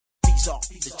These are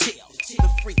the tales, the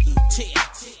freaky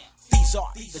tales. These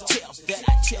are the tales that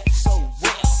I tell so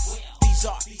well. These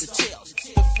are the tales,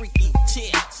 the freaky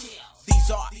tales. These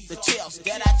are the tales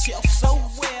that I tell so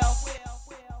well.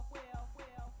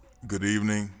 Good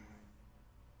evening.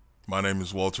 My name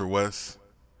is Walter West,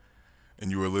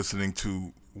 and you are listening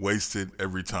to Wasted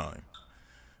Every Time.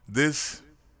 This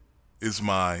is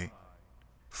my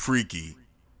freaky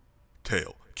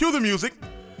tale. Cue the music.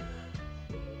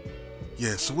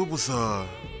 Yeah, so it was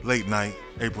late night,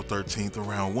 April 13th,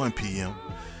 around 1 p.m.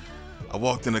 I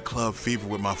walked into Club Fever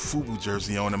with my FUBU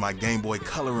jersey on and my Game Boy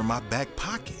Color in my back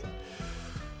pocket.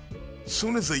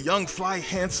 Soon as a young, fly,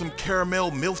 handsome,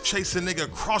 caramel, milf-chasing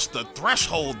nigga crossed the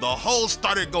threshold, the whole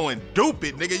started going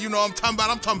stupid, nigga. You know what I'm talking about?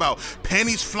 I'm talking about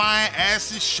panties flying,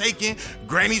 asses shaking,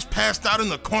 grannies passed out in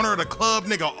the corner of the club,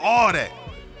 nigga, all that.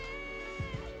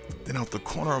 Then out the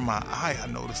corner of my eye, I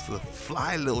noticed a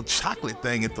fly little chocolate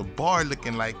thing at the bar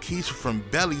looking like Keisha from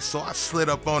Belly, so I slid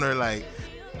up on her like,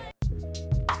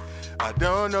 I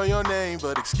don't know your name,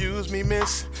 but excuse me,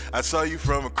 miss. I saw you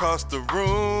from across the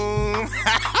room.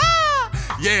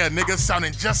 Yeah, nigga,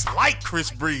 sounding just like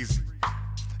Chris Breezy.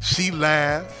 She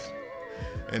laughed,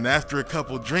 and after a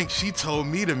couple drinks, she told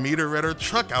me to meet her at her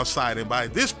truck outside. And by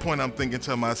this point, I'm thinking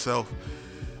to myself,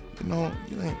 you know,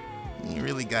 you ain't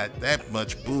really got that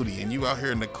much booty, and you out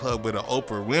here in the club with an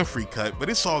Oprah Winfrey cut, but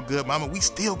it's all good, mama. We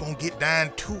still gonna get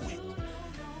down to it.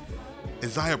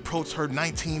 As I approached her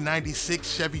 1996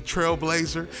 Chevy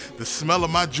Trailblazer, the smell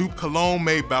of my Jupe cologne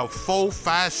made about 4,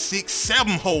 5, 6,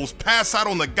 7 hoes pass out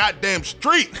on the goddamn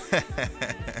street.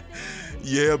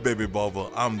 Yeah, baby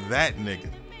bubba, I'm that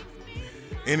nigga.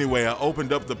 Anyway, I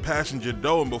opened up the passenger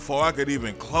door, and before I could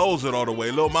even close it all the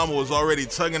way, Lil Mama was already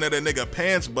tugging at a nigga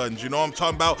pants buttons, you know what I'm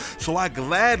talking about? So I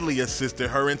gladly assisted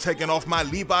her in taking off my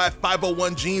Levi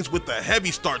 501 jeans with the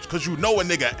heavy starch, cause you know a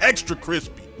nigga extra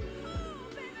crispy.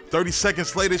 30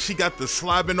 seconds later, she got the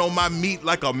slobbing on my meat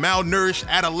like a malnourished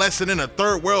adolescent in a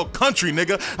third world country,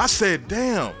 nigga. I said,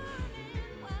 damn,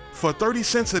 for 30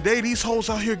 cents a day, these hoes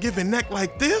out here giving neck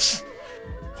like this?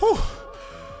 Whew.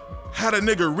 Had a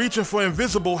nigga reaching for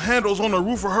invisible handles on the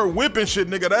roof of her whip and shit,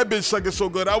 nigga. That bitch sucking so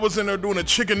good, I was in there doing a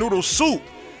chicken noodle soup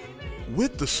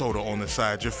with the soda on the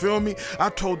side, you feel me? I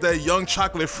told that young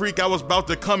chocolate freak I was about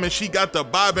to come, and she got the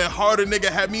bobbing harder, nigga.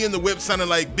 Had me in the whip sounding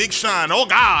like Big Sean, oh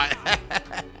God.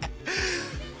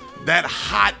 That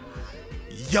hot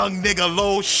young nigga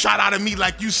low shot out of me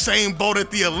like Usain Bolt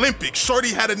at the Olympics. Shorty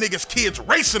had a nigga's kids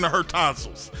racing to her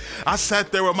tonsils. I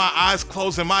sat there with my eyes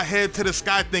closed and my head to the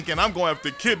sky thinking I'm gonna have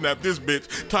to kidnap this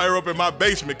bitch, tie her up in my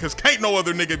basement, cause can't no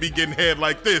other nigga be getting head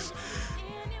like this.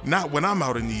 Not when I'm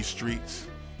out in these streets.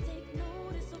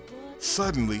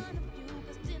 Suddenly,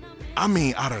 I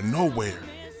mean out of nowhere,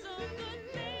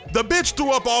 the bitch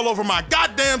threw up all over my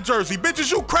goddamn jersey. Bitch, is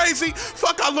you crazy?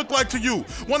 Fuck I look like to you?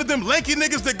 One of them lanky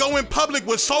niggas that go in public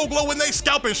with Soul Glow in they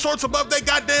scalp and shorts above they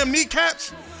goddamn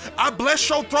kneecaps? I bless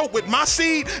your throat with my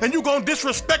seed and you gonna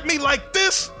disrespect me like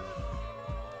this?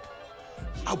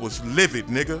 I was livid,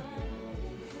 nigga.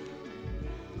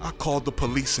 I called the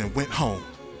police and went home.